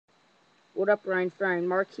What up,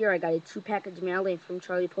 ryanandmarc here. I got a 2-package mailday from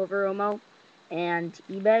Charlie Poveromo and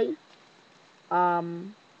eBay.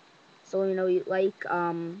 So you know you like,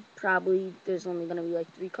 probably there's only gonna be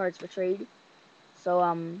like 3 cards for trade. So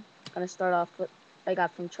gonna start off with what I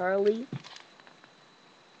got from Charlie.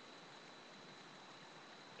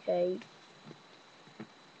 Okay.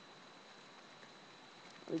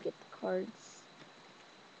 Let me get the cards.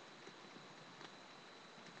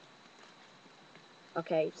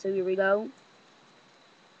 Okay, so here we go.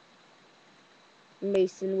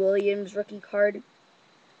 Mason Williams rookie card.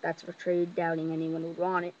 That's for trade, doubting anyone would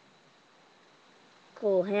want it.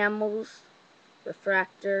 Cole Hamels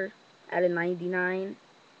refractor at a 99.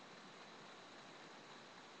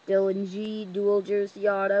 Dylan G dual jersey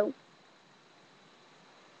auto.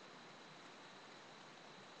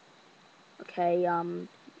 Okay,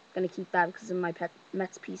 gonna keep that because of my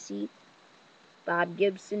Mets PC. Bob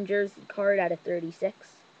Gibson jersey card at a 36.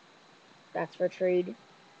 That's for trade.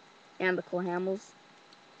 And the Cole Hamels.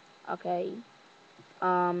 Okay.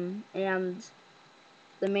 And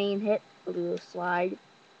the main hit, we'll do a slide.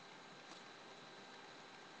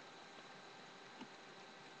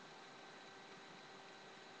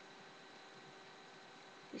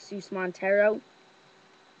 Jesus Montero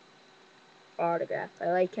autograph.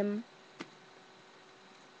 I like him.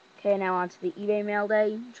 Okay, now on to the eBay mail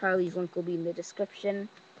day. Charlie's link will be in the description.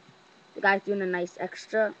 The guy's doing a nice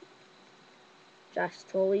extra. Josh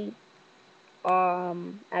Tully. Out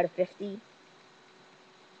of 50.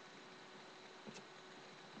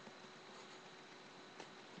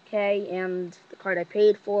 Okay, and the card I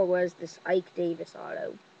paid for was this Ike Davis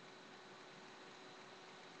auto.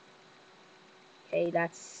 Okay,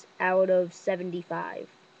 that's out of 75.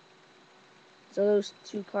 So those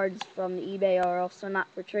 2 cards from the eBay are also not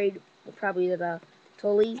for trade. Probably the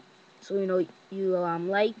Tully. So you know you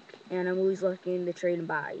like, and I'm always looking to trade and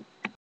buy.